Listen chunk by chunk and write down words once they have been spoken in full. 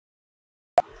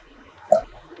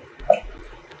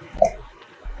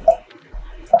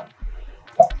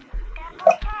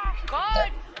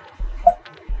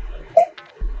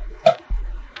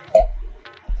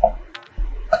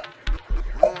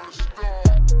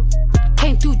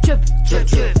through dripping, drip,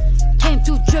 drip. Came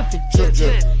through dripping, drip,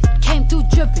 drip. Came through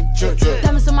dripping, drip, drip.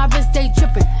 Diamonds on my wrist, they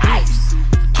dripping. Ice.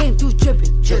 Came through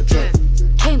dripping, drip, drip.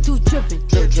 Came through dripping,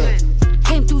 drip, drip.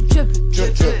 Came through dripping,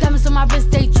 drip, drip. Diamonds on my wrist,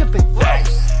 they dripping.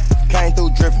 Ice. Came through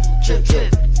dripping, drip,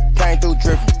 drip. Came through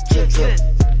dripping, drip, drip.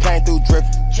 Came through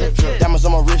dripping, drip, drip. Diamonds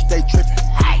on my wrist, they dripping.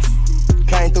 Ice.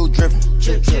 Came through dripping,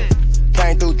 drip, drip.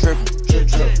 Came through dripping, drip,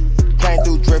 drip. Came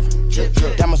through dripping, drip,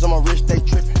 drip. Diamonds on my wrist, they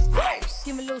dripping.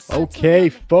 Okay,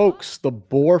 folks, the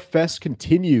Boar Fest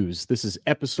continues. This is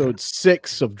episode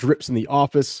 6 of Drips in the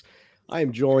Office. I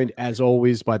am joined, as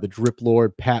always, by the Drip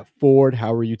Lord, Pat Ford.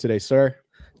 How are you today, sir?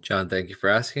 John, thank you for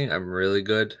asking. I'm really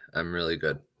good.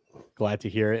 Glad to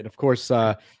hear it. And of course,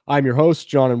 I'm your host,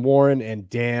 John and Warren, and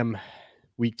damn,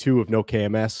 week 2 of no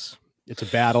KMS. It's a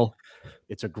battle.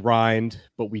 It's a grind,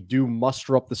 but we do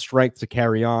muster up the strength to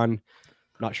carry on.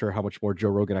 Not sure how much more Joe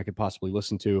Rogan I could possibly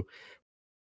listen to.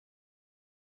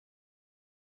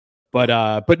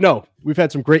 But no, we've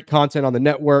had some great content on the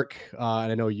network, and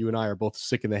I know you and I are both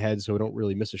sick in the head, so we don't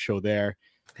really miss a show there.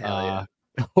 Hell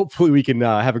yeah. Hopefully we can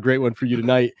have a great one for you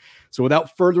tonight. So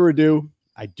without further ado,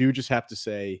 I do just have to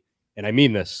say, and I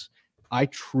mean this, I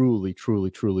truly, truly,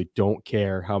 truly don't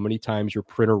care how many times your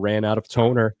printer ran out of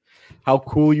toner, how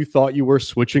cool you thought you were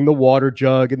switching the water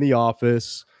jug in the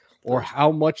office, or how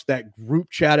much that group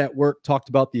chat at work talked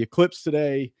about the eclipse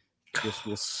today. This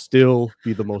will still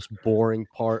be the most boring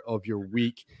part of your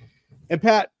week. And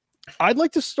Pat, I'd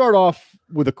like to start off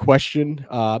with a question.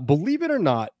 Believe it or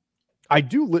not, I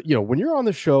do, when you're on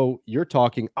the show, you're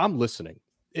talking, I'm listening.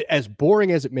 As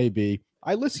boring as it may be,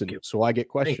 I listen, so I get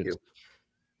questions.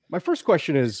 My first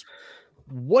question is,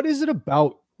 what is it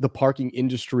about the parking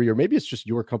industry, or maybe it's just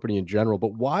your company in general,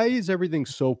 but why is everything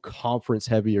so conference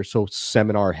heavy or so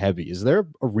seminar heavy? Is there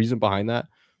a reason behind that?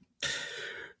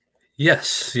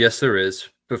 Yes, there is.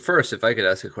 But first, if I could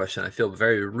ask a question, I feel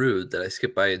very rude that I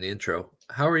skipped by in the intro.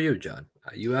 How are you, John?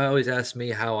 You always ask me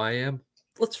how I am.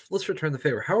 Let's return the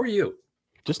favor. How are you?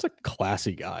 Just a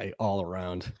classy guy all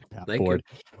around. Thank you.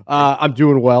 I'm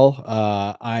doing well.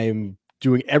 I'm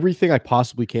doing everything I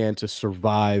possibly can to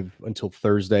survive until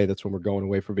Thursday. That's when we're going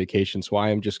away for vacation. So I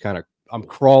am just I'm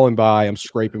crawling by, I'm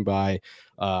scraping by,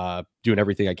 doing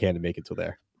everything I can to make it till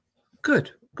there.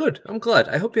 Good. I'm glad.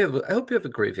 I hope you have a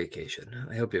great vacation.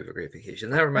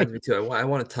 That reminds me too. I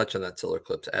want to touch on that solar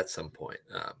eclipse at some point.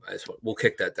 We'll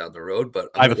kick that down the road. But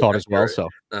I have a thought as well.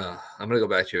 I'm going to go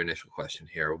back to your initial question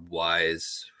here. Why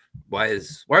are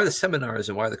the seminars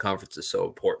and why are the conferences so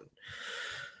important?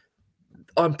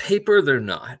 On paper, they're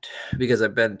not, because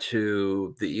I've been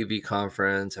to the EV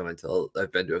conference.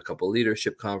 I've been to a couple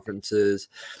leadership conferences.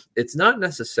 It's not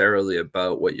necessarily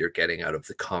about what you're getting out of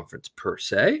the conference per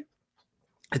se.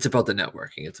 It's about the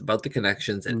networking. It's about the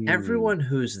connections, and everyone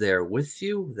who's there with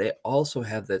you, they also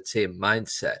have that same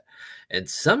mindset. And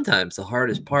sometimes the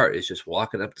hardest part is just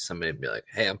walking up to somebody and be like,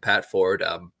 "Hey, I'm Pat Ford.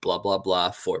 I'm blah, blah,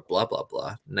 blah, Ford, blah, blah,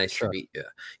 blah. Nice to meet you."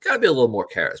 You got to be a little more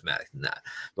charismatic than that.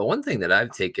 But one thing that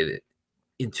I've taken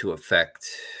into effect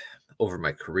over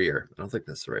my career, I don't think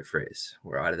that's the right phrase.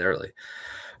 We're out of it early.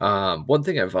 One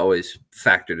thing I've always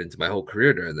factored into my whole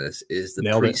career during this is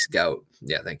the pre-scout.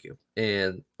 Yeah, thank you.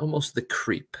 And almost the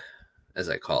creep, as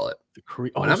I call it. The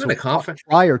creep. When I'm in a conference.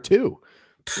 Prior to,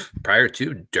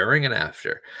 during, and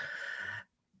after.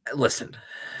 Listen,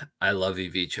 I love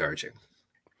EV charging.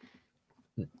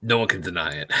 No one can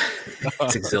deny it.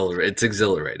 It's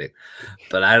exhilarating.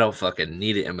 But I don't fucking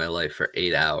need it in my life for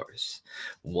 8 hours.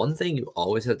 One thing you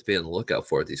always have to be on the lookout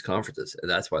for at these conferences,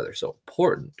 and that's why they're so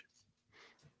important.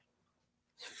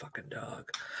 Fucking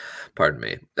dog. Pardon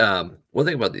me. One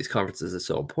thing about these conferences that's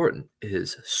so important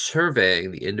is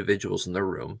surveying the individuals in the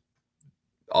room.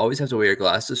 Always have to wear your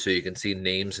glasses so you can see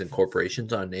names and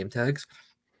corporations on name tags.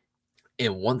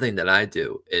 And one thing that I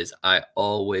do is I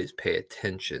always pay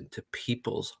attention to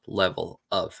people's level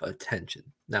of attention.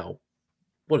 Now,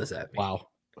 what does that mean?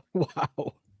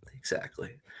 Wow.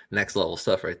 Exactly. Next level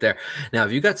stuff right there. Now,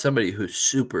 if you got somebody who's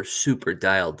super, super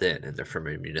dialed in, and they're from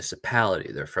a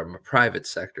municipality, they're from a private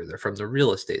sector, they're from the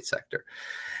real estate sector,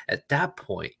 at that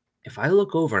point, if I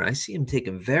look over and I see him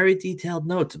taking very detailed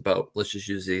notes about, let's just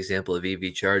use the example of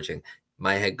EV charging,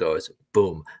 my head goes,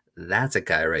 boom, that's a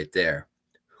guy right there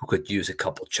who could use a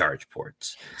couple charge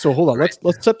ports. So hold on, let's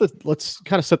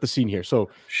kind of set the scene here. So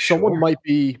someone might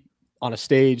be on a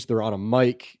stage, they're on a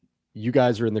mic, you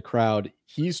guys are in the crowd,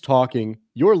 he's talking,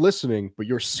 you're listening, but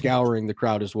you're scouring the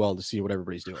crowd as well to see what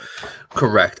everybody's doing.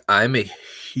 Correct. I'm a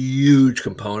huge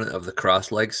component of the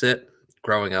cross leg sit.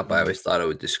 Growing up, I always thought it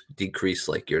would just decrease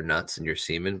like your nuts and your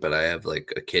semen, but I have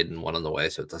like a kid and one on the way,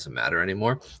 so it doesn't matter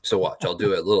anymore. So watch, I'll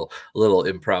do a little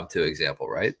impromptu example,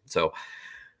 right? So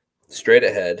straight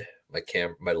ahead,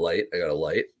 my light, I got a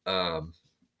light.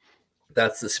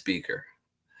 That's the speaker.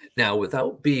 Now,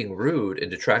 without being rude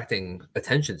and detracting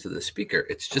attention to the speaker,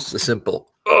 it's just a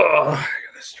simple, I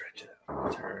gotta stretch it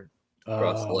out, turn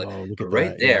across the light. But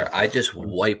right there, I just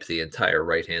wipe the entire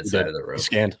right-hand side of the room.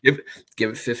 Scanned. Give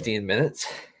it 15 minutes.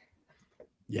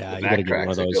 Yeah, you gotta get one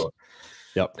of those.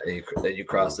 Yep. Then you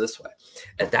cross this way.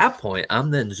 At that point,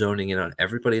 I'm then zoning in on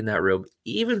everybody in that room,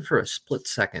 even for a split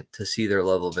second, to see their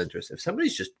level of interest. If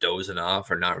somebody's just dozing off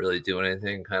or not really doing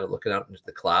anything, kind of looking out into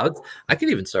the clouds, I can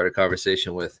even start a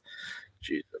conversation with,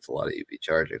 geez, that's a lot of EV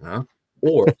charging, huh?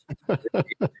 Or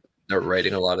they're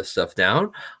writing a lot of stuff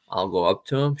down. I'll go up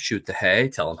to them, shoot the hay,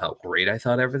 tell them how great I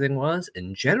thought everything was.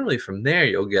 And generally from there,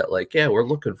 you'll get like, yeah, we're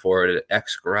looking for it at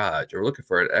X garage, or we're looking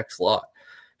for it at X lot.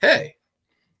 Hey,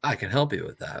 I can help you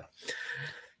with that.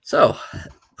 So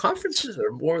conferences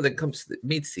are more than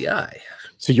meets the eye.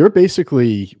 So you're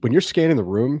basically, when you're scanning the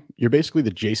room, you're basically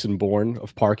the Jason Bourne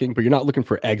of parking, but you're not looking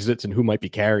for exits and who might be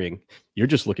carrying. You're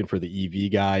just looking for the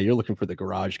EV guy. You're looking for the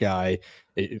garage guy,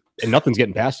 and nothing's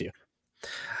getting past you.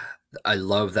 I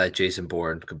love that Jason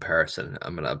Bourne comparison.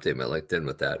 I'm going to update my LinkedIn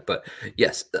with that. But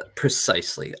yes,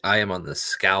 precisely. I am on the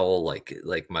scowl like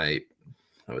my,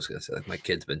 I was going to say, like my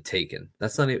kid's been taken.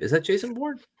 That's not even, is that Jason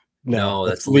Bourne? No,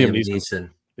 that's Liam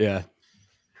Neeson. Yeah.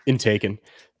 In Taken.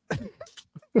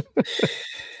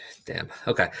 Damn.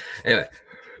 Okay. Anyway,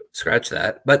 scratch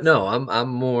that. But no, I'm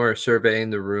more surveying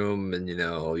the room, and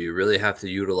you really have to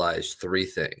utilize 3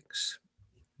 things.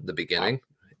 The beginning.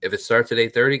 If it starts at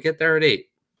 8:30, get there at 8.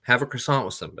 Have a croissant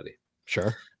with somebody.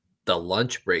 Sure. The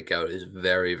lunch breakout is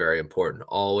very, very important.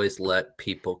 Always let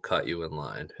people cut you in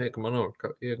line. Hey, come on over.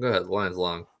 Yeah, go ahead. The line's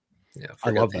long. Yeah, I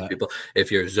love that. People,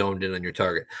 if you're zoned in on your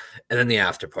target. And then the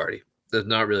after party. There's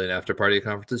not really an after party at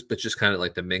conferences, but just kind of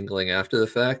like the mingling after the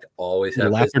fact. Always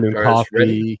have afternoon coffee.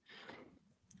 Ready.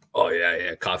 Oh,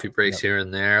 yeah. Coffee breaks here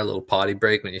and there. A little potty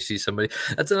break when you see somebody.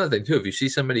 That's another thing, too. If you see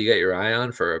somebody you got your eye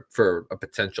on for a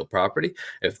potential property,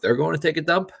 if they're going to take a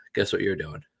dump, guess what you're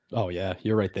doing? Oh, yeah.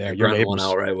 You're right there. You're running one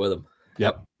out right with them.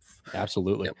 Yep.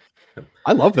 Absolutely. Yep.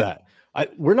 I love that.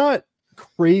 We're not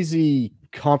crazy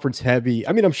conference heavy.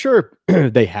 I mean, I'm sure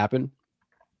they happen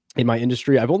in my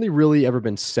industry. I've only really ever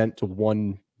been sent to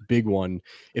one big one.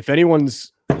 If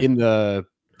anyone's in the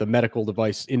medical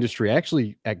device industry,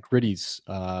 actually at Gritty's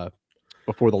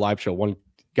before the live show, one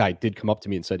guy did come up to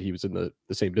me and said he was in the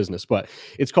same business, but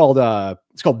it's called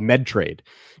MedTrade.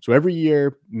 So every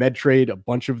year, MedTrade, a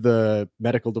bunch of the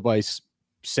medical device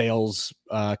sales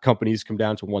companies come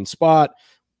down to one spot.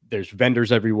 There's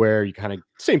vendors everywhere. You kind of,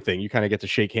 same thing. You kind of get to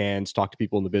shake hands, talk to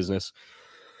people in the business.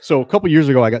 So a couple years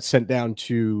ago, I got sent down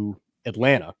to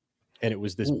Atlanta, and it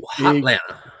was this big,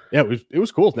 Atlanta. Yeah, it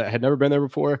was cool. I had never been there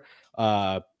before.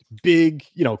 Big,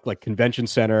 like convention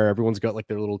center. Everyone's got like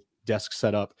their little desk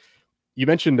set up. You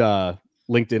mentioned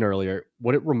LinkedIn earlier.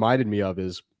 What it reminded me of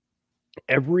is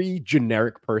every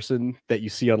generic person that you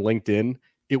see on LinkedIn,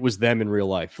 it was them in real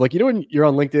life. Like, when you're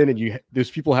on LinkedIn and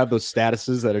there's people have those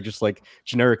statuses that are just like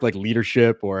generic, like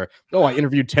leadership, or, oh, I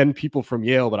interviewed 10 people from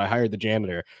Yale, but I hired the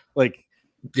janitor. Like,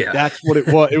 yeah, that's what it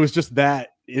was. It was just that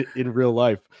in real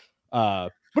life.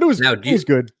 But it was, it was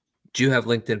good. Do you have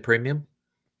LinkedIn Premium?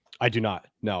 I do not.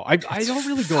 No, I don't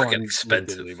really go on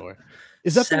expensive LinkedIn anymore.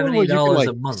 Is that the one where you can, like,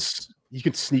 a month? You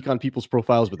can sneak on people's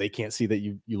profiles, but they can't see that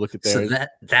you looked at theirs. So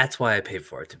that's why I paid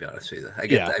for it, to be honest with you.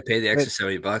 I pay the extra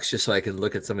 $70 just so I can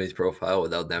look at somebody's profile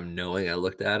without them knowing I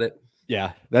looked at it.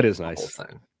 Yeah, that is nice. The whole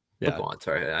thing. Yeah. Go on.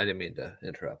 Sorry, I didn't mean to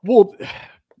interrupt. Well,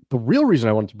 the real reason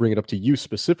I wanted to bring it up to you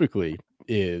specifically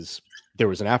is there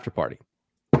was an after party.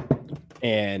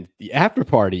 And the after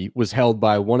party was held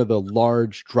by one of the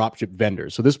large dropship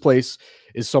vendors. So this place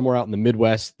is somewhere out in the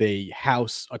Midwest. They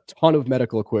house a ton of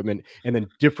medical equipment, and then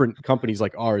different companies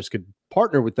like ours could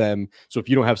partner with them. So if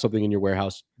you don't have something in your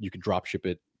warehouse, you could drop ship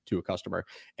it to a customer.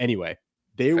 Anyway,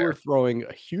 they were throwing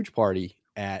a huge party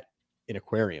at an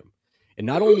aquarium, and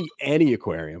not only any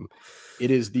aquarium, it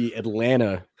is the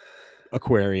Atlanta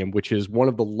Aquarium, which is one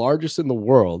of the largest in the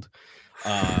world.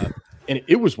 And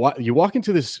it was, you walk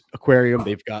into this aquarium,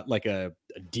 they've got like a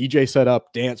DJ set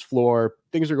up, dance floor,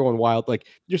 things are going wild. Like,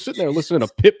 you're sitting there listening to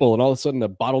Pitbull, and all of a sudden a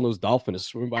bottlenose dolphin is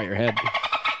swimming by your head.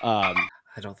 I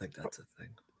don't think that's a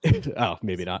thing. Oh,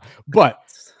 maybe not. But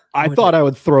I thought I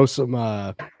would throw some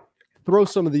of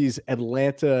these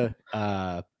Atlanta,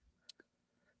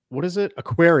 what is it?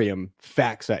 Aquarium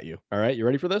facts at you. All right. You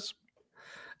ready for this?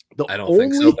 I don't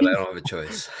think so, but I don't have a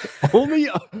choice.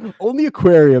 only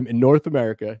aquarium in North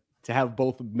America to have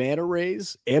both manta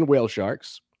rays and whale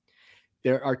sharks.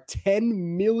 There are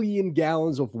 10 million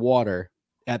gallons of water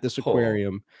at this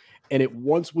aquarium, and it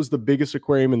once was the biggest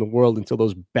aquarium in the world until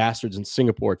those bastards in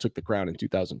Singapore took the crown in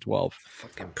 2012.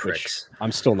 Fucking pricks.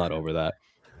 I'm still not over that.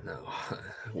 No,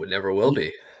 we never will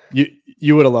be.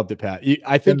 You would have loved it, Pat.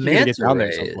 I think The you're gonna get manta down there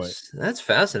at some rays, point. that's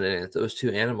fascinating. Those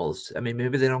two animals. I mean,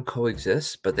 maybe they don't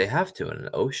coexist, but they have to in an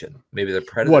ocean. Maybe they're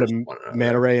predators. What, to a one another.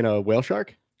 manta ray and a whale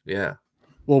shark? Yeah.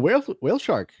 Well, whale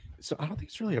shark. So I don't think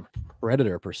it's really a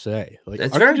predator per se. Like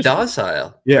It's aren't they very just-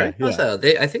 docile. Yeah, Very docile.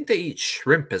 I think they eat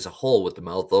shrimp as a whole with the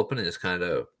mouth open and just kind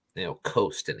of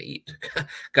coast and eat,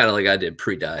 kind of like I did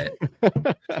pre-diet.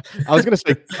 I was gonna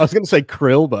say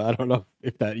krill, but I don't know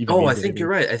if that even. Oh, I means think anything. you're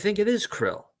right. I think it is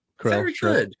krill. Very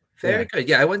shrimp. good. Very good.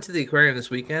 Yeah, I went to the aquarium this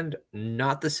weekend.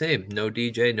 Not the same. No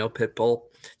DJ, no pit bull.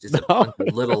 Just a bunch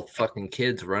of little fucking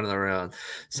kids running around.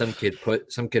 Some kid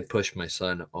pushed my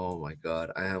son. Oh my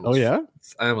god! I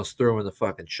almost threw him in the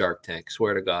fucking shark tank.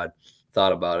 Swear to God.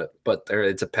 Thought about it, but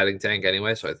it's a petting tank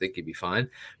anyway, so I think he'd be fine.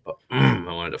 But I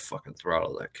wanted to fucking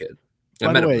throttle that kid.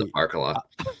 I met him in the parking lot.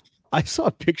 I saw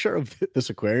a picture of this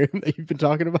aquarium that you've been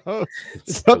talking about.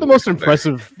 It's not the most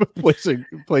impressive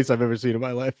place I've ever seen in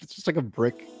my life. It's just like a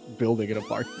brick building in a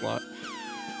parking lot.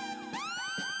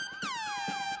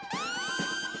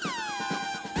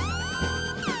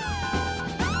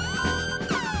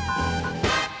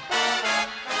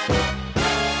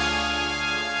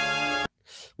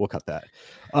 We'll cut that.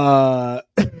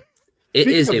 It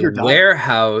Speaking is of a your diet-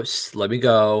 warehouse. Let me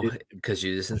go because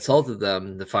you just insulted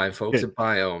them. The fine folks at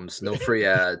Biomes, no free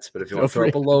ads. But if you want to throw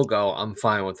up a logo, I'm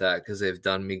fine with that because they've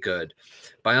done me good.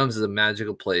 Biomes is a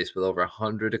magical place with over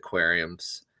 100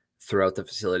 aquariums throughout the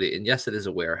facility. And yes, it is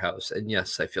a warehouse. And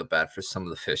yes, I feel bad for some of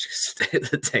the fish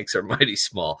because the tanks are mighty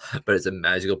small. But it's a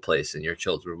magical place, and your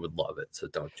children would love it. So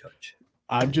don't judge.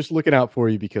 I'm just looking out for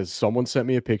you because someone sent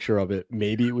me a picture of it.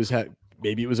 Maybe it was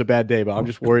a bad day, but I'm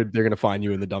just worried they're gonna find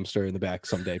you in the dumpster in the back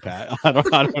someday, Pat. I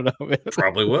don't know, man.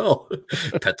 Probably will.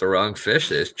 Pet the wrong fish,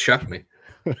 they just chuck me.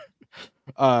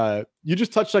 You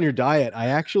just touched on your diet. I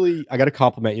got to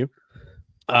compliment you.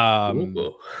 I'm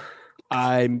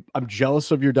jealous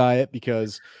of your diet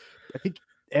because I think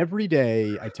every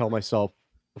day I tell myself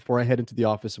before I head into the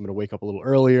office, I'm gonna wake up a little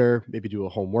earlier, maybe do a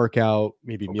home workout,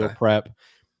 maybe meal prep.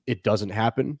 It doesn't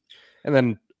happen, and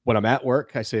then when I'm at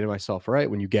work, I say to myself, all right,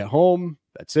 when you get home,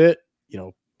 that's it.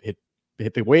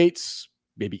 Hit the weights,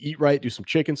 maybe eat right, do some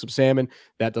chicken, some salmon.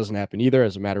 That doesn't happen either.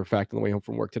 As a matter of fact, on the way home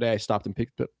from work today, I stopped and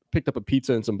picked up a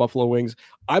pizza and some buffalo wings.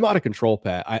 I'm out of control,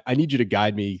 Pat. I need you to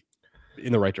guide me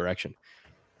in the right direction.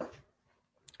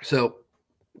 So,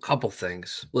 a couple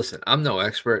things. Listen, I'm no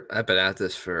expert. I've been at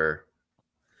this for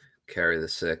carry the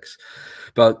 6,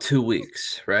 about 2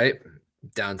 weeks, right?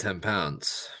 Down 10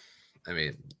 pounds. I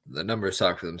mean, the numbers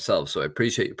talk for themselves, so I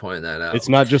appreciate you pointing that out. It's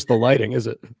not just the lighting, is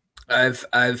it?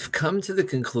 I've come to the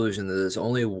conclusion that there's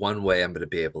only one way I'm going to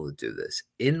be able to do this.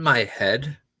 In my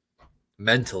head,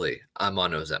 mentally, I'm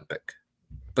on Ozempic,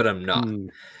 but I'm not.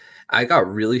 I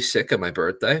got really sick on my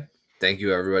birthday. Thank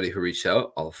you, everybody who reached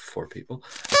out, all 4 people.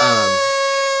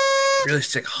 Really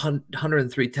sick,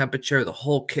 103 temperature, the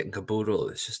whole kit and caboodle.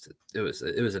 It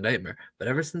was a nightmare. But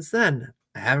ever since then,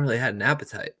 I haven't really had an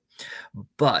appetite.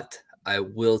 But I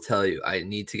will tell you, I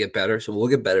need to get better. So we'll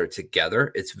get better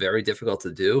together. It's very difficult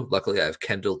to do. Luckily, I have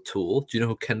Kendall Toole. Do you know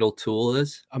who Kendall Toole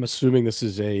is? I'm assuming this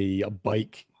is a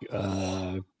bike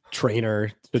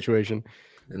trainer situation.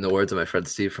 In the words of my friend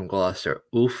Steve from Gloucester,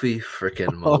 oofy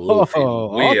freaking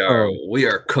maloofy. We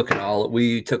are cooking all.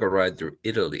 We took a ride through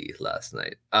Italy last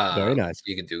night. Very nice.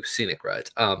 You can do scenic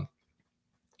rides.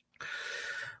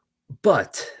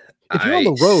 But if you're on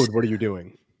the road, what are you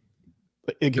doing?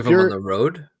 If I'm on the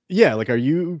road, yeah. Like, are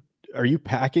you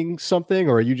packing something,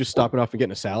 or are you just stopping off and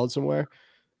getting a salad somewhere?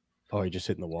 Oh, you're just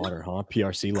hitting the water, huh?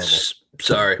 PRC level.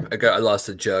 Sorry, I lost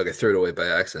a jug. I threw it away by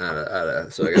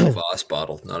accident. So I got a Voss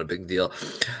bottle. Not a big deal.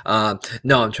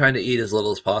 No, I'm trying to eat as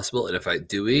little as possible, and if I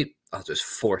do eat, I'll just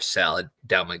force salad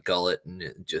down my gullet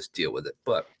and just deal with it.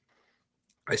 But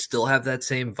I still have that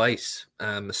same vice.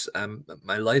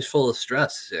 My life's full of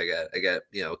stress. I got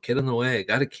a kid in the way. I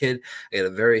got a kid. I got a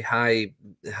very high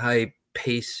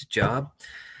pace job.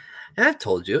 And I've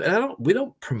told you, and we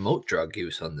don't promote drug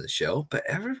use on this show, but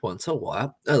every once in a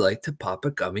while, I like to pop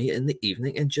a gummy in the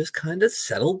evening and just kind of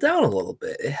settle down a little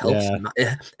bit. It helps.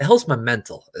 It helps my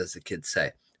mental, as the kids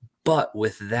say. But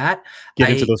with that,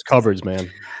 get into those cupboards,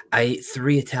 man. I ate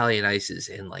 3 Italian ices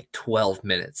in like 12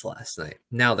 minutes last night.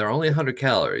 Now they're only 100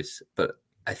 calories, but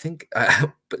I think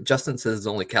but Justin says it's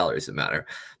only calories that matter,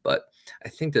 but I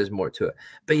think there's more to it.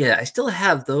 But yeah, I still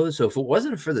have those. So if it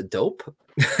wasn't for the dope,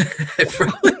 I'd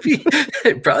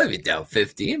probably be down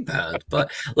 15 pounds.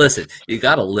 But listen, you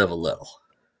got to live a little.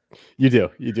 You do.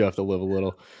 You do have to live a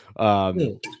little.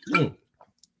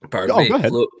 Pardon Oh, me. go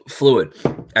ahead. Fluid.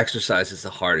 Exercise is the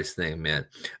hardest thing, man.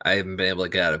 I haven't been able to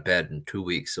get out of bed in 2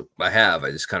 weeks. So I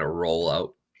just kind of roll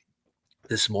out.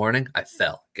 This morning, I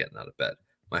fell getting out of bed.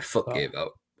 My foot gave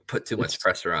out. Put too much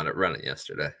pressure on it running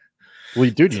yesterday. Well,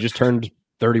 dude, you just turned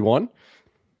 31.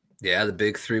 Yeah, the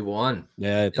big 3-1.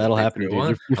 Yeah, that'll happen. Dude. Your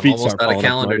I'm feet almost start out of falling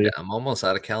calendar. apart, I'm almost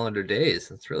out of calendar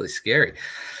days. It's really scary.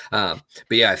 But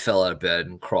yeah, I fell out of bed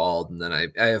and crawled, and then I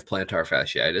have plantar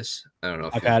fasciitis. I don't know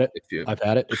if I've had it. If you, I've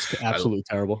had it. It's absolutely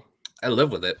terrible. I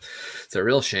live with it. It's a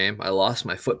real shame. I lost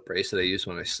my foot brace that I use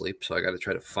when I sleep, so I got to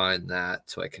try to find that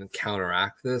so I can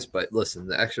counteract this. But listen,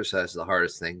 the exercise is the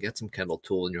hardest thing. Get some Kendall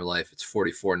Tool in your life. It's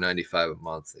 $44.95 a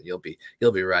month, and you'll be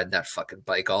riding that fucking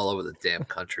bike all over the damn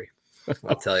country.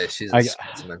 I'll tell you, she's a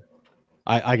specimen.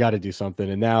 I got to do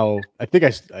something. And now I think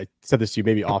I said this to you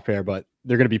maybe off air, but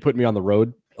they're going to be putting me on the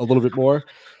road a little bit more.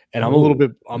 And I'm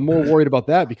more worried about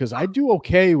that because I do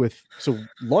okay with, so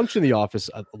lunch in the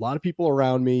office, a lot of people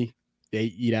around me, they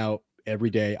eat out every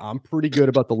day. I'm pretty good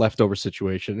about the leftover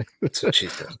situation. That's what she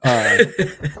said.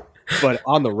 But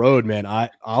on the road, man,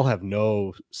 I'll have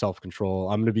no self-control.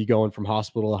 I'm going to be going from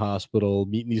hospital to hospital,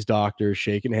 meeting these doctors,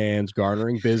 shaking hands,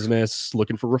 garnering business,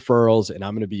 looking for referrals, and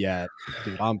I'm going to be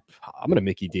I'm going to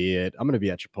Mickey D it. I'm going to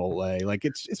be at Chipotle. Like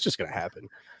it's just going to happen.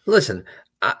 Listen,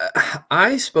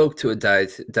 I spoke to a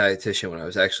dietitian when I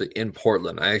was actually in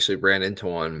Portland. I actually ran into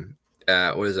one.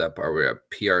 What is that? Are we at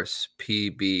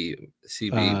PRPB,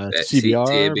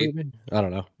 CBR? Maybe? I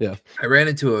don't know. Yeah. I ran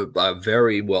into a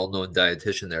very well-known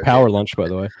dietitian there. Power lunch, by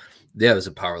the way. Yeah, it was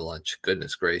a power lunch.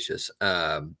 Goodness gracious.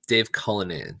 Dave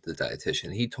Cullinan, the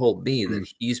dietitian, he told me that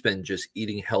he's been just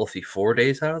eating healthy 4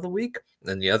 days out of the week.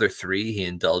 And the other 3, he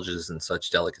indulges in such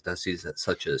delicacies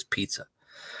such as pizza.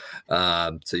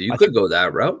 So you could go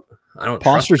that route. I don't.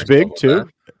 Posture's big too.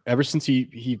 Ever since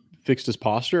he fixed his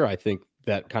posture, I think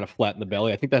that kind of flattened the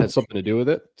belly. I think that has something to do with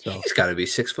it. So he's got to be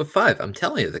 6'5". I'm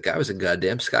telling you, the guy was a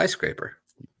goddamn skyscraper.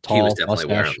 Tall, he was definitely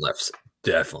mustache. wearing lifts.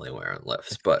 Definitely wearing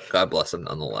lifts. But God bless him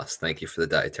nonetheless. Thank you for the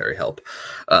dietary help.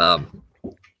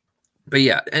 But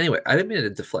yeah, anyway, I didn't mean to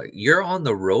deflect. You're on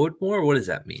the road more? What does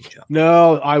that mean, John?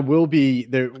 No, I will be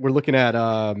there. We're looking at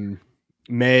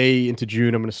May into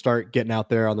June. I'm going to start getting out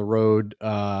there on the road.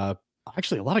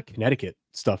 Actually, a lot of Connecticut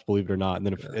stuff, believe it or not,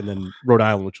 and then Rhode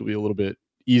Island, which will be a little bit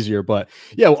easier. But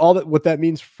yeah, what that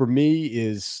means for me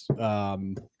is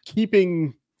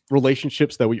keeping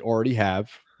relationships that we already have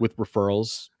with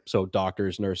referrals, so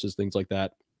doctors, nurses, things like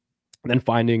that. And then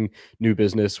finding new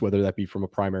business, whether that be from a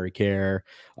primary care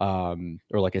or,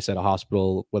 like I said, a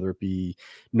hospital, whether it be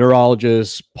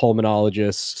neurologist,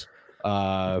 pulmonologist,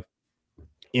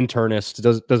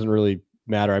 internist, doesn't really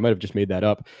matter. I might have just made that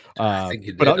up. I think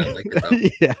you did. I like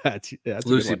it, yeah, it's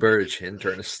Lucy Burge,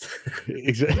 internist.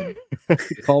 Exactly.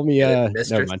 Call me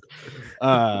never mind.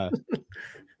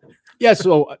 Yeah,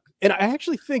 so and I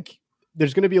actually think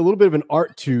there's going to be a little bit of an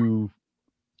art to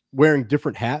wearing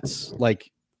different hats. Like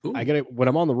when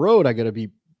I'm on the road, I gotta be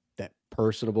that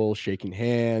personable, shaking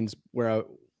hands. Where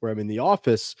I'm in the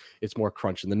office, it's more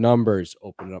crunching the numbers,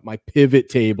 opening up my pivot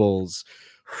tables.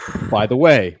 By the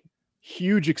way,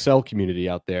 huge Excel community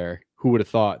out there. Who would have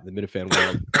thought in the Minifan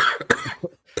world?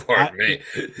 Pardon me.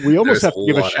 We almost have to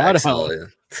give a shout out to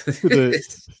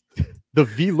the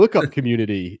VLOOKUP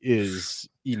community is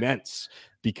immense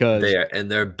because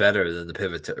they're better than the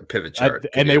pivot chart,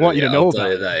 and they want you to know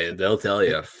about it. They'll tell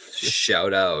you,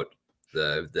 shout out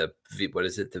the V. What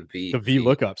is it? The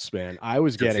VLOOKUPs, man. I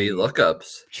was getting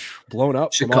VLOOKUps blown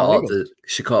up. Should call it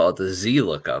the Z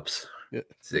lookups. Yeah.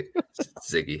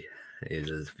 Ziggy. He's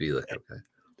a VLOOKUP guy.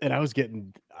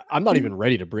 And I'm not even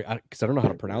ready to bring because I don't know how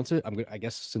to pronounce it. I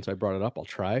guess since I brought it up, I'll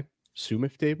try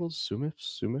Sumif tables.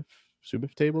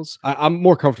 Sumif tables. I'm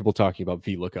more comfortable talking about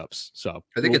VLOOKUPs. So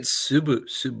I think it's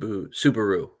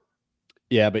Subaru.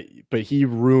 Yeah, but he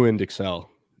ruined Excel.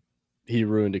 He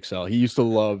used to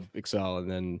love Excel, and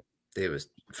then he was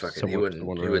fucking. He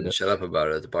wouldn't shut up about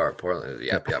it at the bar at Portland.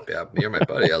 Yep. You're my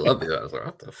buddy. I love you. I was like,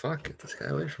 what the fuck? Get this guy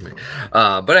away from me.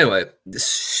 But anyway,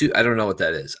 I don't know what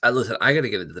that is. Listen, I got to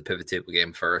get into the pivot table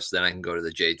game first. Then I can go to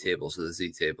the J tables, or the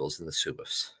Z tables, and the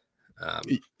Subifs.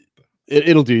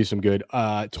 It'll do you some good.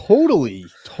 Totally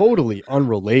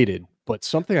unrelated, but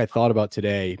something I thought about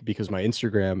today because my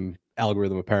Instagram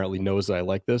algorithm apparently knows that I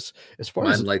like this. As far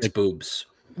as mine likes boobs.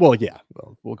 Well, yeah,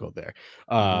 we'll go there.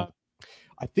 I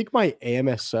think my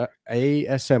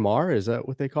ASMR, is that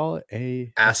what they call it?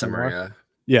 ASMR,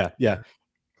 yeah.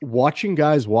 Watching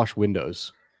guys wash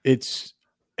windows, it's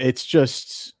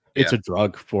just a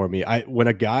drug for me. When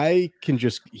a guy can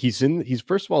he's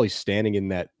first of all, he's standing in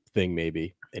that thing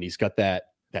maybe, and he's got that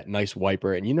nice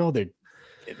wiper, and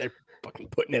they're fucking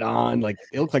putting it on. Like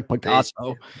they look like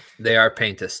Picasso. They are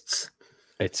paintists.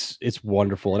 It's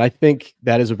wonderful. And I think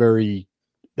that's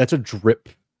a drip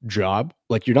job.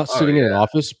 Like you're not sitting in an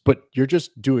office, but you're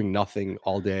just doing nothing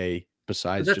all day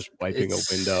besides just wiping a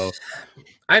window.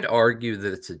 I'd argue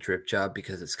that it's a drip job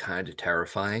because it's kind of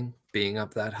terrifying being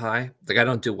up that high. Like I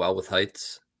don't do well with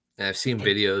heights. And I've seen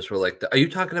videos where like, are you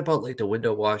talking about like the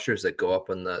window washers that go up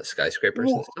on the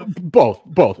skyscrapers and stuff?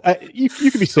 Both. You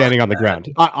could be standing on the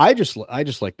ground. I just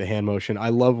like the hand motion. I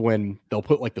love when they'll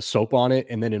put like the soap on it,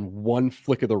 and then in one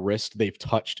flick of the wrist, they've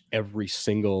touched every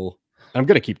single. I'm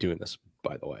gonna keep doing this,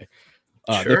 by the way.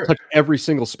 They've touched every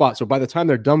single spot. So by the time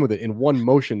they're done with it, in one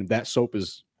motion, that soap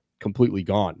is completely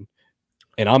gone,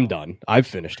 and I'm done. I've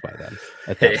finished by then.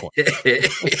 At that point.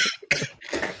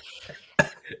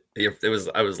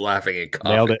 I was laughing and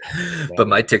coughing. Nailed it. But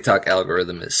my TikTok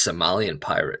algorithm is Somalian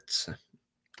pirates.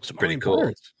 It's pretty cool.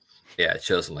 Pirates. Yeah, it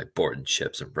shows them like boarding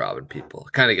ships and robbing people.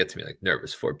 It kind of gets me like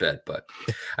nervous for bed, but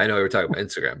I know we were talking about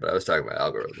Instagram, but I was talking about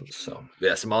algorithms. So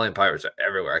yeah, Somalian pirates are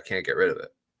everywhere. I can't get rid of it.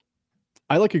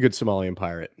 I like a good Somalian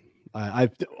pirate.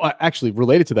 I've actually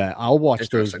related to that. I'll watch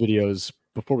those videos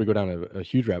before we go down a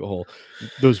huge rabbit hole.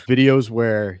 Those videos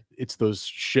where it's those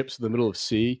ships in the middle of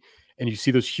sea, and you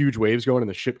see those huge waves going, and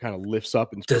the ship kind of lifts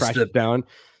up and crashes down.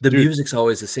 The music's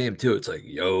always the same too. It's like,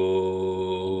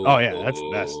 yo. Oh yeah, that's the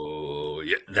best.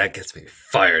 Yeah, that gets me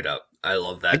fired up. I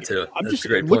love that too. I'm just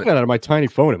looking at it on my tiny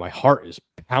phone, and my heart is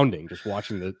pounding just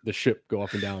watching the ship go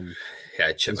up and down. Yeah,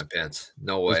 I shit my pants.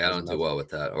 No way. I don't do well with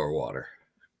that or water.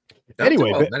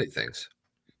 Anyway, many things.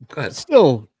 Go ahead.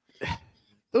 Still,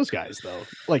 those guys though,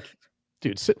 like,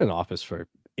 dude, sit in an office for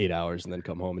 8 hours and then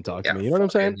come home and talk to me. You know what I'm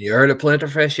saying? You heard of plantar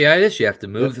fasciitis? You have to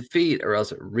move the feet, or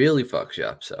else it really fucks you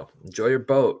up. So enjoy your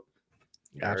boat.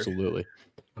 Absolutely.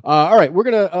 All right, we're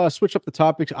gonna switch up the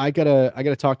topics. I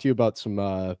gotta talk to you about some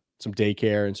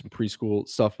daycare and some preschool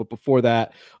stuff. But before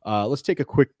that, let's take a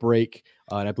quick break.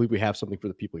 And I believe we have something for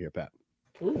the people here, Pat.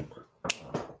 Ooh.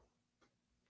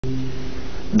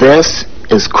 This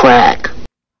is crack.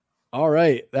 All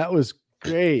right, that was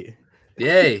great.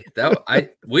 Yay!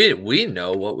 We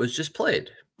know what was just played.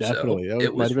 Definitely, so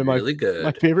it was really good.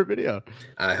 My favorite video.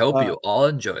 I hope you all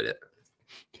enjoyed it.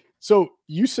 So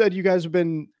you said you guys have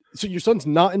been. So your son's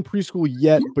not in preschool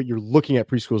yet, but you're looking at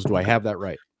preschools. Do I have that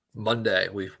right? Monday,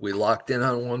 we locked in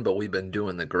on one, but we've been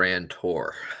doing the grand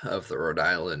tour of the Rhode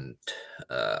Island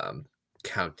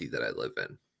county that I live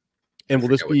in. And will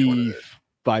this be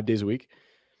 5 days a week?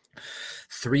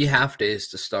 3 half days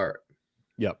to start.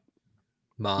 Yep.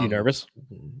 Mom, you nervous?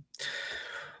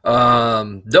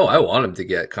 No, I want him to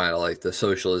get kind of like the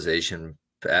socialization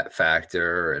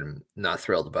factor, and not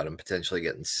thrilled about him potentially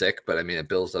getting sick, but I mean, it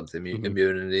builds up the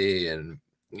immunity, and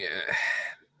yeah,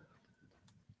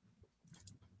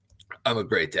 I'm a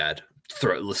great dad.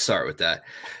 Let's start with that.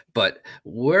 But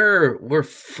we're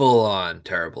full on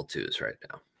terrible twos right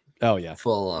now. Oh yeah,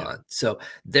 full on. Yeah. So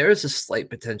there's a slight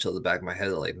potential in the back of my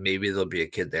head that like maybe there'll be a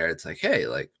kid there. It's like, hey,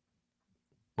 like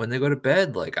when they go to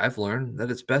bed, like I've learned that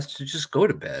it's best to just go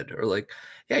to bed, or like,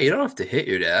 yeah, you don't have to hit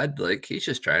your dad. Like he's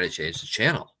just trying to change the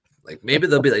channel. Like maybe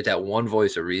there'll be like that one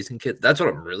voice of reason kid. That's what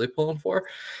I'm really pulling for.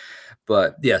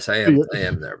 But yes, I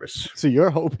am nervous. So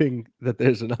you're hoping that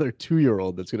there's another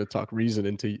 2-year-old that's going to talk reason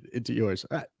into yours.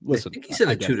 Listen, I think he's in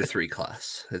a 2 to 3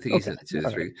 class. I think he's in a 2 to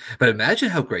 3. Right. But imagine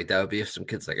how great that would be if some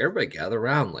kids like everybody gather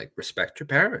around, like respect your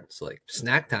parents. Like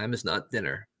snack time is not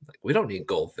dinner. Like we don't need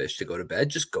goldfish to go to bed.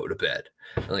 Just go to bed.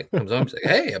 And like comes home and say,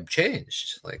 hey, I'm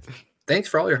changed. Like thanks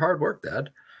for all your hard work,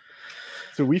 Dad.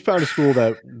 So we found a school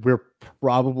that we're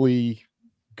probably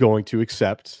going to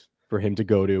accept for him to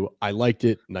go to. I liked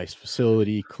it. Nice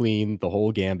facility, clean, the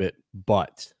whole gambit.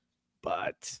 But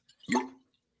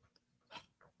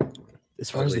as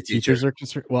far as the teachers are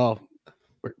concerned, well,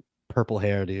 we're purple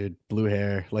hair, dude, blue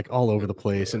hair, like all over the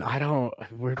place. And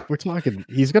we're talking,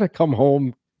 he's going to come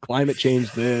home, climate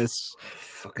change this.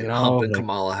 Fucking humping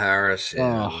Kamala Harris.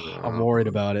 Yeah. I'm worried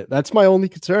about it. That's my only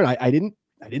concern. I didn't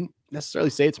necessarily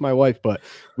say it's my wife, but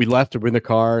we left her in the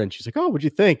car and she's like, oh, what'd you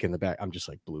think? In the back, I'm just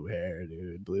like, blue hair,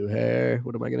 dude, blue hair.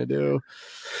 What am I going to do?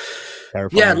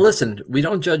 Terrifying. Yeah, listen, we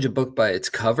don't judge a book by its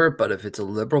cover, but if it's a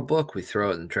liberal book, we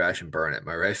throw it in the trash and burn it. Am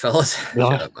I right, fellas? No.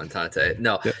 Shut up, Montante.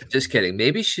 No, just kidding.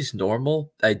 Maybe she's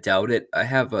normal. I doubt it. I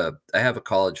have a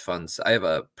college fund. I have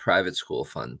a private school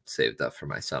fund saved up for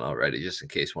my son already, just in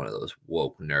case one of those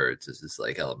woke nerds is this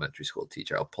like elementary school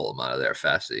teacher. I'll pull him out of there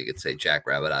fast so you could say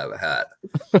Jackrabbit out of a hat.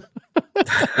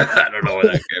 I don't know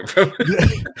where that came from.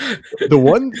 The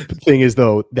one thing is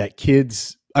though that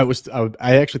kids, I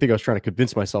actually think I was trying to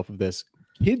convince myself of this.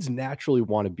 kids naturally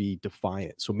want to be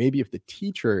defiant. So maybe if the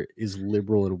teacher is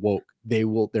liberal and woke,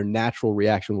 their natural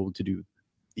reaction will be to do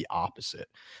the opposite.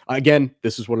 Again,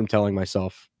 this is what I'm telling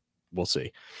myself. We'll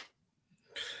see.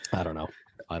 I don't know.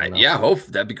 Yeah, hope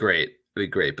that'd be great. It'd be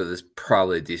great, but there's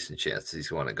probably a decent chance he's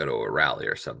going to go to a rally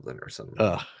or something.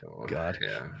 Oh, God.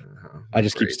 Yeah. I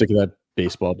just keep sticking that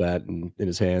baseball bat in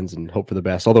his hands and hope for the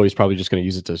best. Although he's probably just going to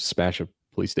use it to smash a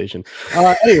police station.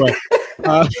 Anyway.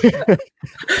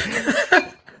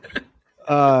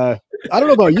 I don't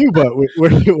know about you, but we're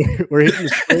hitting the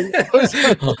spring.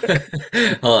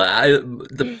 Hold on.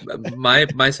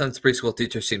 My son's preschool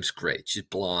teacher seems great. She's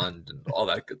blonde and all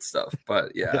that good stuff.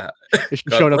 But yeah, she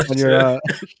showed up on your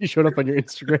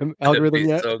Instagram algorithm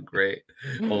yet? So great,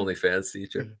 OnlyFans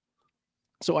teacher.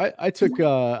 So I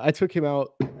took him out.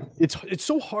 It's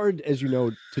so hard, as you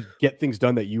know, to get things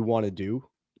done that you want to do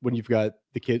when you've got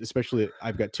the kid. Especially,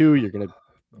 I've got two. You're gonna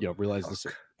realize this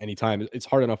anytime. It's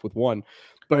hard enough with one.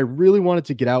 But I really wanted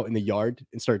to get out in the yard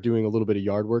and start doing a little bit of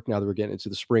yard work now that we're getting into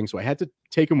the spring. So I had to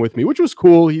take him with me, which was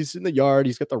cool. He's in the yard.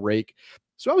 He's got the rake.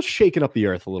 So I was shaking up the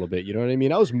earth a little bit. You know what I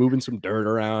mean? I was moving some dirt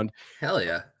around. Hell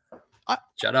yeah. I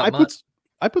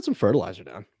put some fertilizer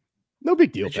down. No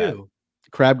big deal.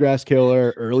 Crabgrass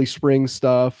killer, early spring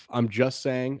stuff. I'm just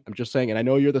saying. And I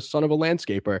know you're the son of a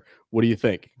landscaper. What do you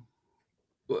think?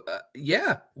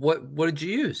 Yeah. What did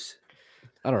you use?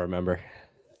 I don't remember.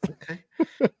 Okay.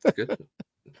 That's good.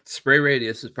 Spray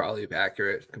radius is probably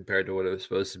accurate compared to what it was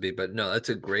supposed to be, but no, that's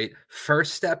a great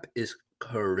first step. Is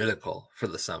critical for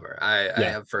the summer. I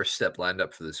have first step lined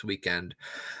up for this weekend.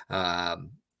 I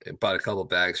bought a couple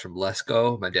bags from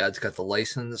Lesco. My dad's got the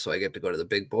license, so I get to go to the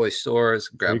big boy stores,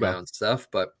 grab my own stuff.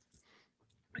 But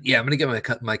yeah, I'm gonna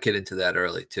get my kid into that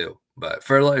early too. But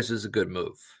fertilizer is a good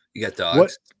move. You got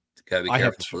dogs. Gotta be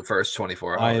careful for the first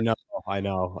 24 hours. I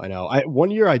know.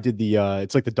 One year I did the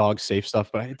it's like the dog safe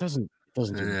stuff, but it doesn't do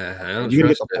you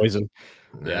get the poison.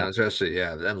 Yeah, especially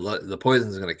then the poison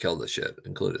is going to kill the shit,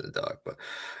 including the dog. But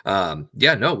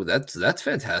no, that's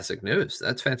fantastic news.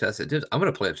 That's fantastic news. I'm going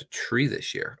to plant a tree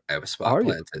this year. I have a spot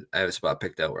planted. I have a spot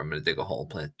picked out where I'm going to dig a hole and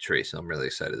plant a tree. So I'm really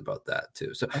excited about that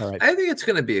too. So I think it's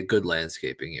going to be a good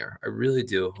landscaping year. I really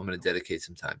do. I'm going to dedicate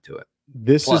some time to it.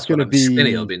 This is going to be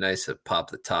skinny. It'll be nice to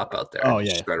pop the top out there. Oh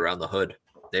yeah, right around the hood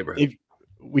neighborhood.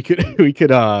 We could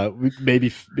maybe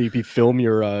film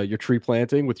your tree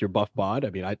planting with your buff bod. I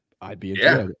mean, I'd be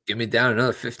into it. Give me down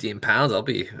another 15 pounds.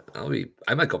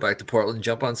 I might go back to Portland,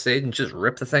 jump on stage, and just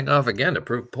rip the thing off again to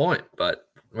prove a point. But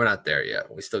we're not there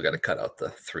yet. We still got to cut out the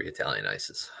 3 Italian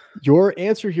ices. Your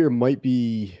answer here might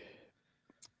be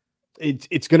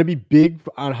it's going to be big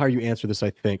on how you answer this.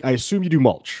 I think. I assume you do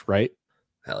mulch, right?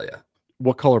 Hell yeah.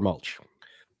 What color mulch?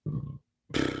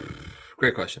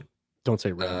 Great question. Don't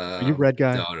say red. Are you red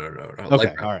guy? No.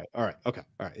 Okay. All right. Okay.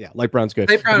 All right. Yeah. Light brown's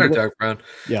good. Light brown or dark brown.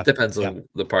 Yeah. Depends on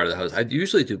the part of the house. I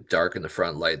usually do dark in the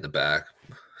front, light in the back.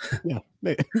 Yeah.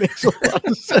 Makes a lot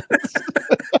of sense.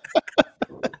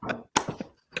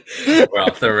 We're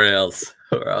off the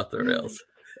rails.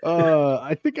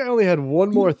 I think I only had one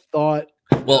more thought.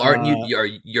 Well, aren't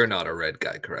you're not a red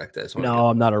guy, correct? No,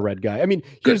 I'm not a red guy. I mean,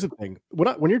 here's the thing.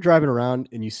 When you're driving around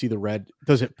and you see the red,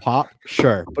 does it pop?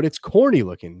 Sure. But it's corny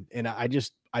looking. And I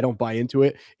don't buy into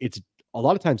it. It's a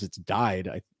lot of times it's dyed,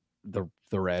 the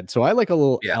red. So I like a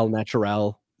little al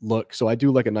natural look. So I do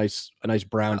like a nice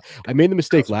brown. I made the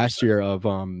mistake last year of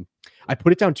I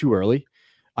put it down too early.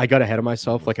 I got ahead of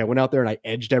myself. Like I went out there and I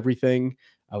edged everything.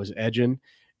 I was edging.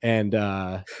 And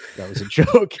that was a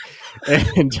joke.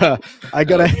 And I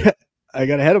got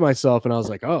ahead of myself, and I was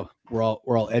like, "Oh, we're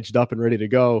all edged up and ready to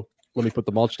go. Let me put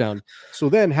the mulch down." So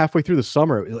then, halfway through the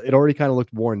summer, it already kind of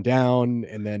looked worn down,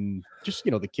 and then just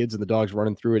the kids and the dogs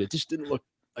running through it. It just didn't look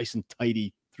nice and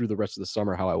tidy through the rest of the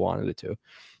summer how I wanted it to.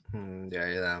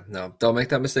 Yeah. No, don't make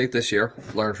that mistake this year.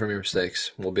 Learn from your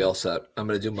mistakes. We'll be all set. I'm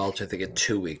going to do mulch, I think, in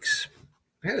 2 weeks.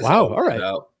 Wow. All right.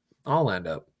 I'll land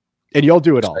up. And y'all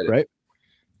do it all, right?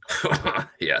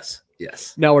 Yes.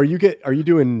 Now, are you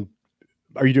doing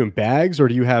bags, or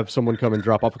do you have someone come and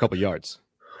drop off a couple yards?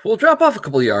 We'll drop off a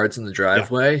couple yards in the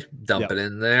driveway, dump it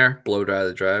in there, blow dry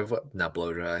the driveway, not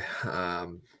blow dry,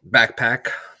 backpack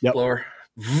blower,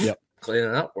 clean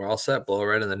it up. We're all set. Blow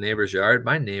right in the neighbor's yard.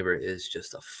 My neighbor is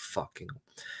just a fucking.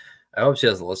 I hope she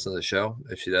doesn't listen to the show.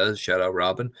 If she does, shout out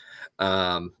Robin.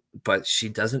 But she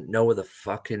doesn't know where the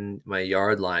fucking my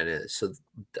yard line is. So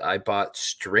I bought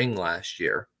string last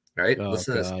year, right?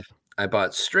 Listen to this. I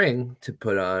bought string to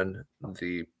put on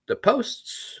the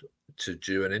posts to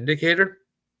do an indicator.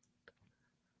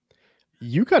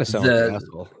 You kind of sound like an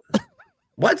asshole.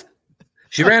 What?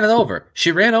 She ran it over.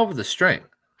 She ran over the string.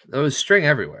 There was string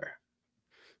everywhere.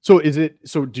 So is it?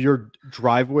 So do your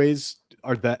driveways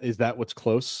is that what's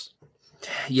close?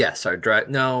 Yes, our drive.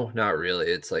 No, not really.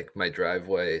 It's like my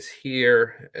driveway is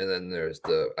here, and then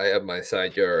I have my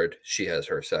side yard. She has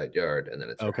her side yard, and then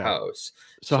it's her Okay. house.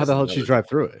 So She how has the hell did she another- drive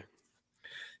through it?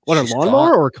 What, a She's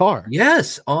lawnmower or a car?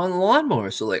 Yes, on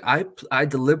lawnmower. So like I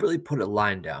deliberately put a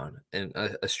line down and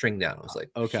a string down. I was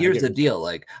like, Okay, I here's get the what deal.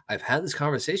 Like I've had this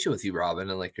conversation with you, Robin,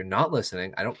 and like you're not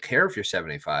listening. I don't care if you're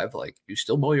 75. Like you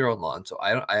still mow your own lawn. So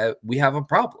we have a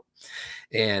problem.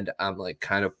 And I'm like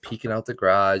kind of peeking out the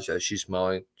garage as she's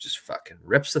mowing, just fucking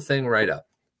rips the thing right up.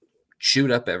 Shoot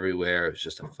up everywhere. It's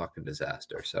just a fucking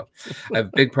disaster. So I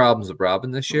have big problems with Robin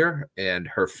this year, and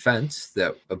her fence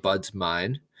that abuts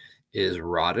mine is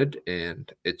rotted, and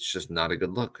it's just not a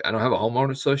good look. I don't have a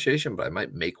homeowner association, but I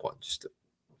might make one just to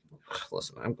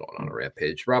listen. I'm going on a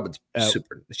rampage. Robin's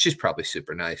she's probably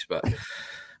super nice, but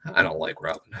I don't like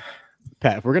Robin.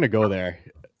 Pat, if we're gonna go there,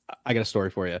 I got a story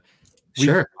for you.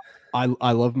 Sure.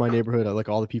 I love my neighborhood. I like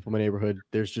all the people in my neighborhood.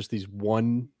 There's just these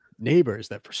one neighbors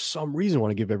that for some reason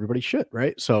want to give everybody shit,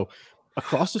 right? So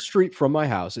across the street from my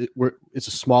house, it's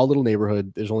a small little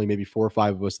neighborhood. There's only maybe 4 or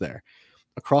 5 of us there.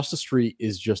 Across the street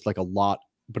is just like a lot,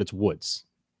 but it's woods,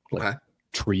 like Okay.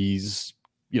 trees,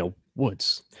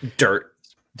 woods, Dirt.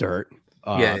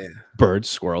 yeah, birds,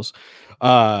 squirrels.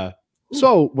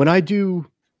 So when I do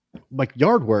like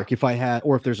yard work, if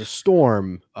there's a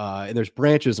storm and there's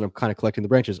branches and I'm kind of collecting the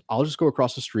branches, I'll just go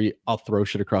across the street. I'll throw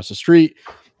shit across the street.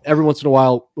 Every once in a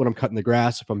while, when I'm cutting the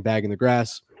grass, if I'm bagging the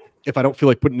grass, if I don't feel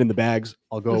like putting it in the bags,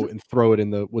 I'll go and throw it in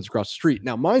the woods across the street.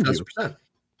 Now, mind 100%. you,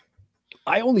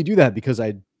 I only do that because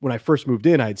when I first moved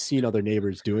in, I'd seen other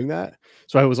neighbors doing that.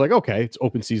 So I was like, okay, it's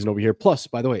open season over here. Plus,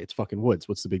 by the way, it's fucking woods.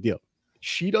 What's the big deal?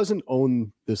 She doesn't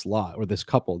own this lot, or this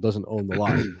couple doesn't own the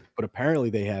lot, but apparently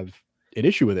they have an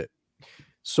issue with it.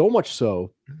 So much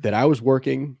so that I was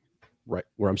working right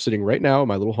where I'm sitting right now in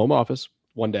my little home office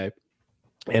one day,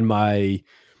 and my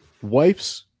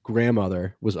wife's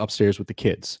grandmother was upstairs with the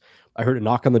kids. I heard a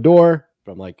knock on the door,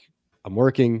 but I'm like, I'm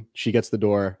working. She gets the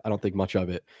door. I don't think much of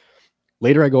it.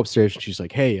 Later, I go upstairs and she's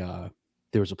like, hey,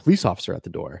 there was a police officer at the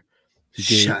door.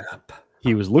 Shut up.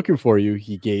 He was looking for you.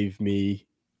 He gave me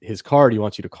his card. He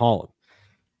wants you to call him.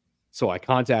 So I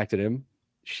contacted him.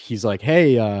 He's like,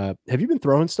 hey, have you been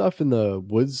throwing stuff in the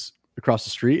woods across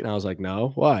the street? And I was like,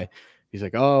 no. Why? He's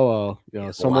like, oh,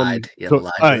 well, someone lied.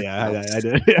 Oh, yeah, I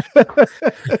did.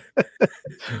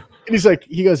 And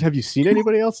he goes, have you seen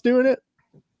anybody else doing it?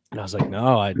 And I was like,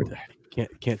 no, I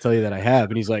can't tell you that I have.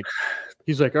 And he's like,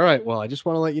 all right, well, I just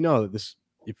want to let you know that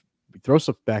if we throw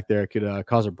stuff back there, it could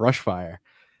cause a brush fire.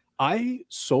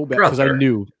 So bad because I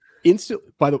knew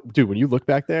instantly. Dude, when you look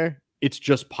back there, it's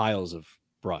just piles of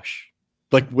brush.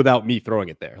 Like without me throwing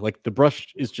it there, like the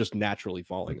brush is just naturally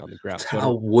falling on the ground. That's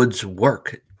how woods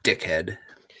work, dickhead.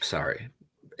 Sorry,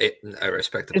 I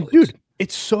respect the police. Dude,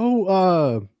 it's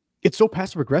so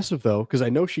passive aggressive though, because I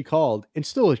know she called, and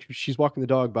still she's walking the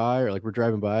dog by, or like we're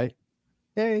driving by.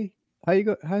 Hey,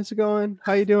 how's it going?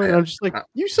 How you doing? And I'm just like,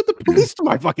 you sent the police to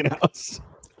my fucking house.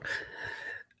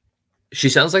 She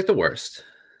sounds like the worst.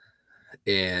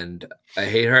 And I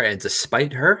hate her. And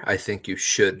despite her, I think you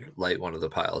should light one of the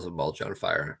piles of mulch on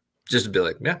fire. Just to be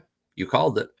like, yeah, you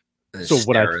called it. And so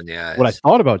what I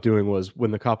thought about doing was, when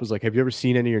the cop was like, have you ever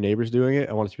seen any of your neighbors doing it?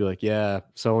 I wanted to be like, yeah,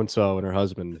 so-and-so and her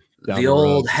husband. The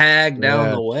old hag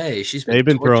down the way. They've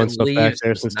been throwing stuff back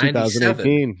there since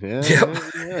 2018. Yeah.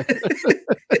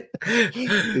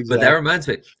 Exactly. But that reminds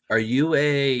me, are you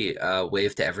a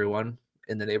wave to everyone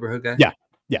in the neighborhood guy?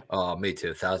 Yeah. Oh, me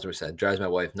too. 1,000%. Drives my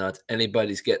wife nuts.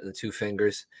 Anybody's getting the 2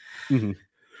 fingers. Mm-hmm.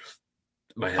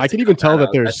 I can even tell that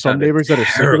there's some neighbors that are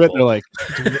sick of it. They're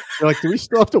like, do we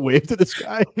still have to wave to this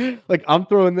guy? Like, I'm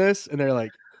throwing this, and they're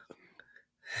like,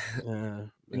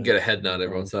 get a head nod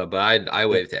every once in a while. But I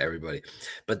wave to everybody.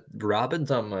 But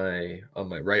Robin's on my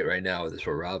right now. This is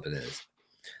where Robin is.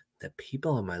 The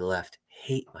people on my left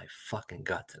hate my fucking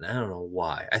guts, and I don't know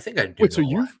why. I think I do. Wait, so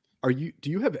do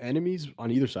you have enemies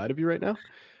on either side of you right now?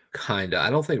 Kinda. I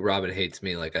don't think Robin hates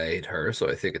me like I hate her, so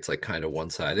I think it's like kind of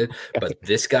one-sided. But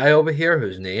this guy over here,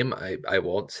 whose name I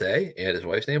won't say, and his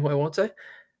wife's name I won't say,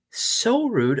 so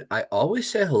rude. I always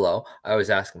say hello. I always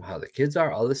ask him how the kids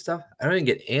are, all this stuff. I don't even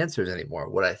get answers anymore.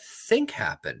 What I think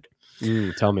happened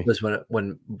tell me. was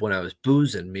when I was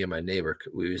boozing, me and my neighbor,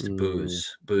 we used to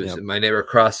booze. Yep. And my neighbor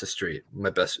across the street,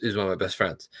 he's one of my best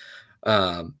friends.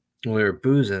 When we were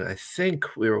boozing, I think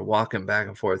we were walking back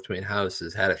and forth between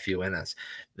houses, had a few in us.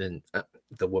 Then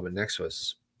the woman next to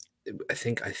us, I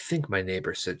think my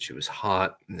neighbor said she was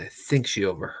hot, and I think she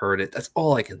overheard it. That's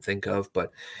all I can think of.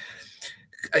 But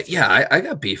I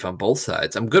got beef on both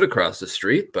sides. I'm good across the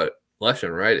street, but left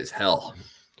and right is hell.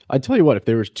 I'd tell you what, if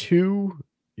there was two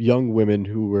young women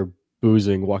who were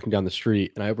boozing walking down the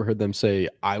street and I overheard them say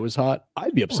I was hot,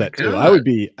 I'd be upset too. God.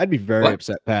 I'd be very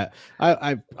upset, Pat.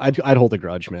 I'd hold a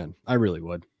grudge, man. I really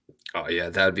would. Oh yeah,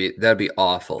 that'd be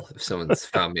awful if someone's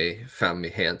found me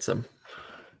handsome.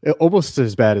 Almost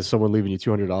as bad as someone leaving you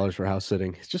 $200 for house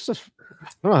sitting. It's just I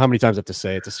don't know how many times I have to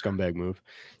say it's a scumbag move.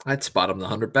 I'd spot him the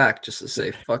 100 back just to say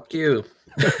fuck you.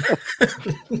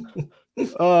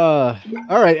 All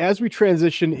right, as we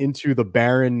transition into the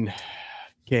barren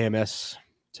KMS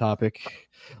topic.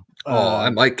 I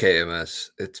like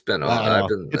KMS. It's been I've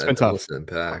been tough. Listening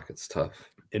back. It's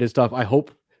tough. It is tough. I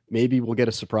hope maybe we'll get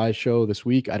a surprise show this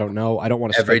week. I don't know. I don't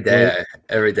want to every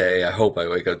day. I hope I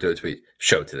wake up to a tweet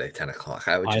show today, 10 o'clock.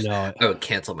 I would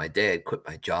cancel my day. I'd quit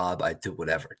my job. I'd do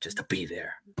whatever just to be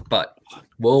there. But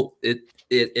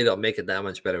it'll make it that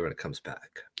much better when it comes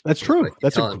back. That's true.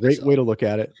 That's a great way to look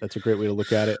at it.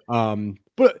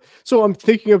 But so I'm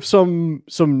thinking of some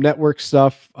network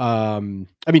stuff. I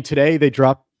mean, today they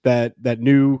dropped that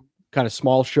new kind of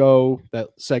small show, that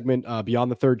segment,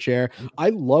 Beyond the Third Chair.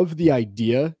 I love the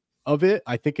idea of it.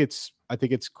 I think it's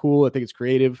cool. I think it's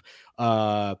creative.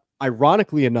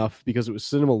 Ironically enough, because it was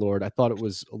Cinema Lord, I thought it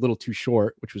was a little too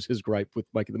short, which was his gripe with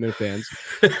Mike and the Minifans.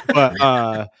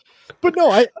 But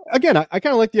no, I kind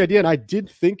of like the idea, and I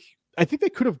think they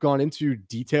could have gone into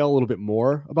detail a little bit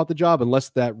more about the job, unless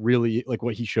that really, like,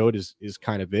 what he showed is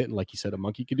kind of it. And like he said, a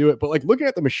monkey could do it. But like looking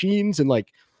at the machines and like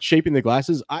shaping the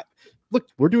glasses, look,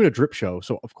 we're doing a drip show,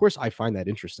 so of course I find that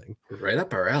interesting. Right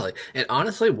up our alley. And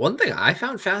honestly, one thing I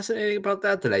found fascinating about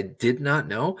that I did not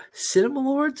know, Cinema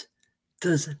Lords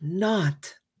does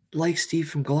not like Steve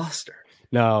from Gloucester.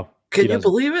 No. Can you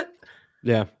believe it?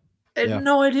 Yeah. I had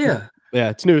no idea. Yeah,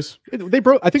 it's news. They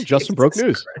broke. I think Justin broke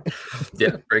news.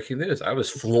 Yeah, breaking news. I was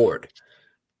floored.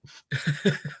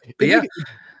 But yeah,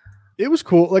 it was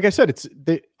cool. Like I said,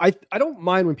 I don't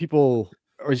mind when people,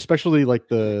 or especially like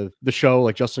the show,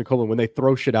 like Justin Coleman, when they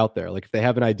throw shit out there. Like if they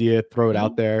have an idea, throw it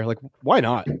out there. Like why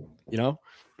not? You know,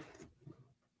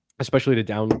 especially at a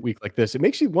down week like this, it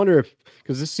makes you wonder if,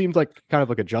 because this seems like kind of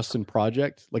like a Justin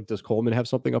project. Like, does Coleman have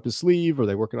something up his sleeve? Or are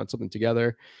they working on something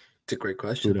together? It's a great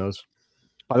question. Who knows?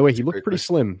 By the way, he looked pretty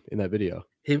slim in that video.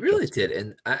 He really did,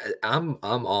 and I'm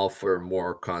all for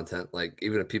more content. Like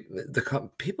even if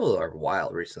people are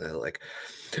wild recently. Like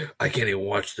I can't even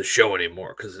watch the show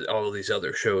anymore because all of these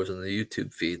other shows on the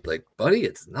YouTube feed. Like, buddy,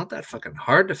 it's not that fucking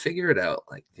hard to figure it out.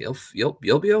 Like you'll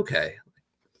be okay.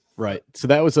 Right. So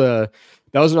that was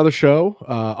another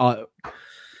show.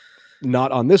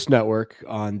 Not on this network,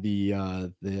 on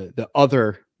the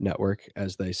other network,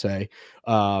 as they say.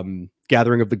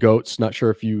 Gathering of the Goats. Not sure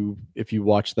if you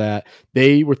watched that.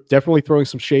 They were definitely throwing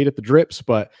some shade at the Drips,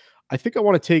 but I think I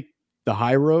want to take the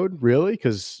high road, really,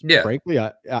 because frankly,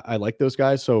 I like those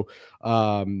guys. So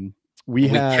we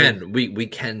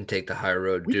can take the high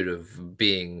road due to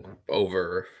being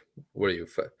over. What are you,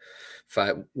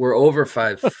 5? We're over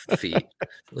 5 feet.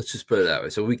 Let's just put it that way.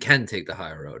 So we can take the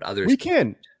high road. Others we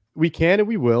can and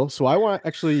we will. So I want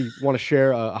to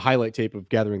share a highlight tape of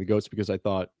Gathering the Goats because I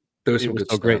thought there was some good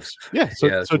stuff. Great. Yeah.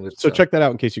 So check that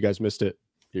out in case you guys missed it.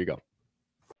 Here you go.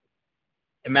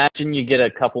 Imagine you get a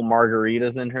couple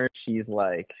margaritas in her. She's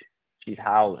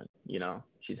howling. You know,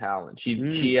 she's howling.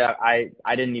 I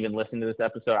didn't even listen to this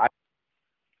episode.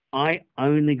 I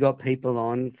only got people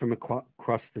on from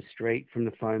across the street from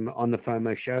the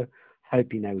FOMO show,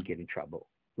 hoping they would get in trouble.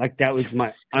 Like that was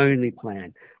my only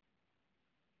plan.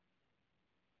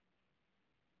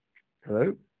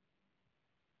 Hello?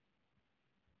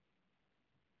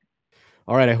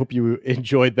 All right. I hope you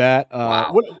enjoyed that.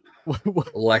 Wow.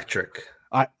 Electric.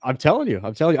 I'm telling you,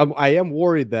 I am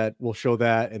worried that we'll show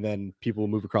that and then people will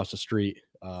move across the street.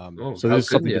 So there's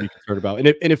something to be concerned about. And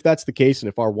if that's the case, and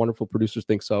if our wonderful producers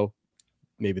think so,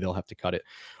 maybe they'll have to cut it.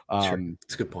 Sure.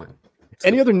 It's a good point.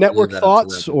 Any other network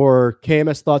thoughts or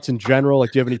KMS thoughts in general?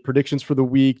 Like, do you have any predictions for the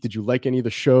week? Did you like any of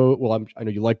the show? Well, I know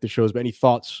you like the shows, but any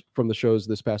thoughts from the shows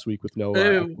this past week with no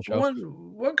show?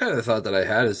 One kind of thought that I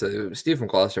had is that Steve from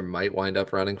Gloucester might wind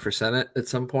up running for Senate at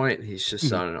some point. He's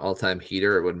just on an all-time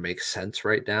heater. It would make sense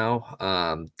right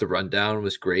now. The rundown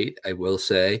was great, I will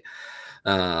say.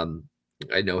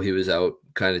 I know he was out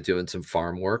kind of doing some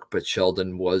farm work, but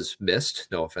Sheldon was missed.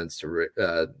 No offense to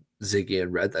Ziggy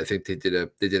and Red. I think they did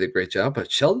a great job,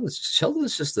 but Sheldon's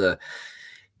just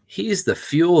he's the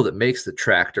fuel that makes the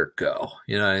tractor go.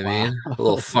 You know what I mean? A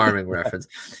little farming reference.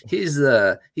 He's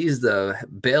the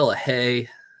bale of hay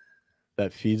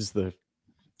that feeds the.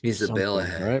 He's the bale of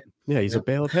hay, right? Yeah, he's a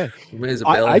bale of hay.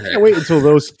 I can't wait until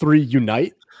those three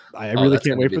unite. I really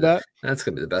can't wait for that. That's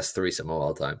gonna be the best threesome of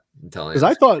all time. I'm telling you, because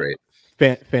I thought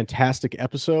fantastic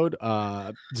episode.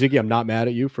 Ziggy, I'm not mad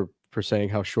at you for saying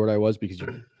how short I was, because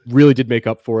you really did make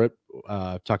up for it.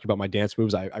 Talking about my dance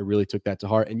moves, I really took that to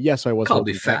heart. And yes, I was Called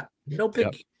me fat. No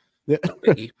biggie. Yep. No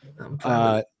biggie. I'm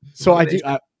fine with it. So I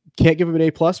can't give him an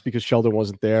A+ because Sheldon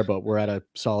wasn't there, but we're at a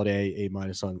solid A-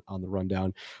 on the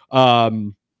rundown.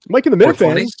 Mike and the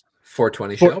Minifans.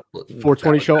 420 show.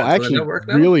 420 show. I actually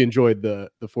really enjoyed the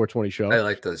 420 show. I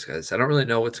like those guys. I don't really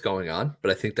know what's going on,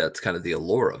 but I think that's kind of the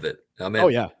allure of it. I'm in. Oh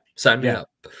yeah, sign me up.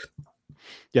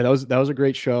 Yeah, that was a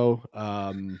great show.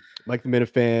 Mike the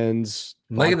Minifans.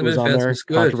 Mike and the Minifans was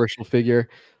good. Controversial figure.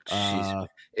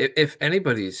 If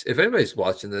anybody's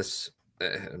watching this,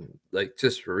 like,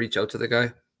 just reach out to the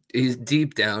guy. He's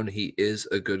deep down, he is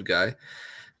a good guy,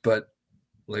 but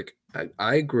like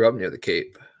I grew up near the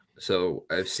Cape. So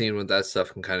I've seen what that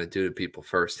stuff can kind of do to people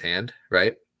firsthand,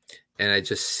 right? And I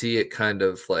just see it kind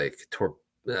of like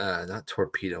not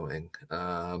torpedoing,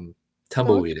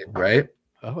 tumbleweeding, right?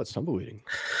 Oh, it's tumbleweeding.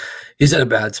 He's in a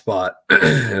bad spot. He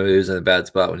was in a bad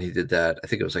spot when he did that. I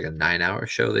think it was like a 9-hour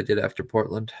show they did after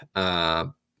Portland.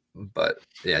 But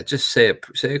yeah, just say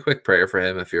a quick prayer for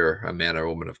him if you're a man or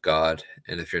woman of God,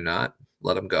 and if you're not,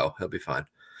 let him go. He'll be fine.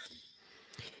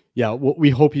 Yeah, well, we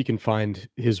hope he can find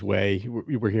his way.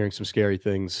 We're hearing some scary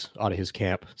things out of his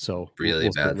camp. So really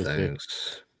bad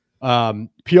things.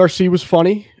 PRC was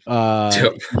funny.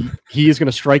 He is going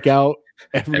to strike out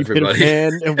every bit of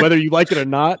fan, and whether you like it or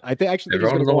not. I think actually he's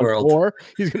going to go on tour.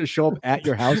 He's going to show up at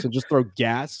your house and just throw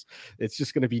gas. It's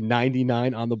just going to be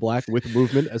 99 on the black with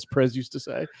movement, as Prez used to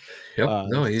say. Yep.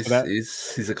 No, he's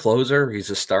a closer. He's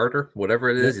a starter. Whatever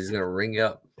it is, he's going to ring you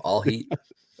up all heat.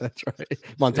 That's right.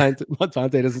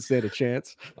 Montante doesn't stand a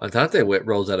chance. Montante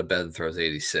rolls out of bed and throws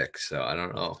 86. So I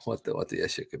don't know what the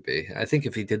issue could be. I think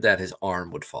if he did that, his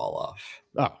arm would fall off.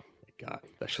 Oh my God!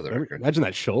 Imagine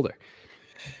that shoulder.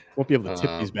 Won't be able to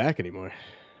tip these back anymore.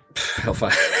 He'll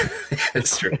find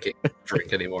it's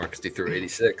drink anymore because he threw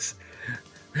 86.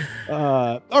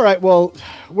 All right. Well,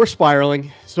 we're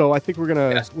spiraling, so I think we're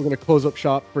gonna close up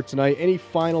shop for tonight. Any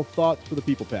final thoughts for the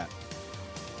people, Pat?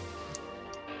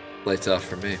 Lights off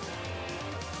for me.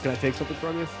 Can I take something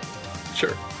from you?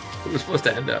 Sure. It was supposed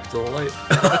to end after the light.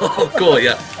 Oh, cool.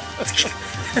 Yeah.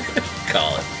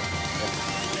 Call it.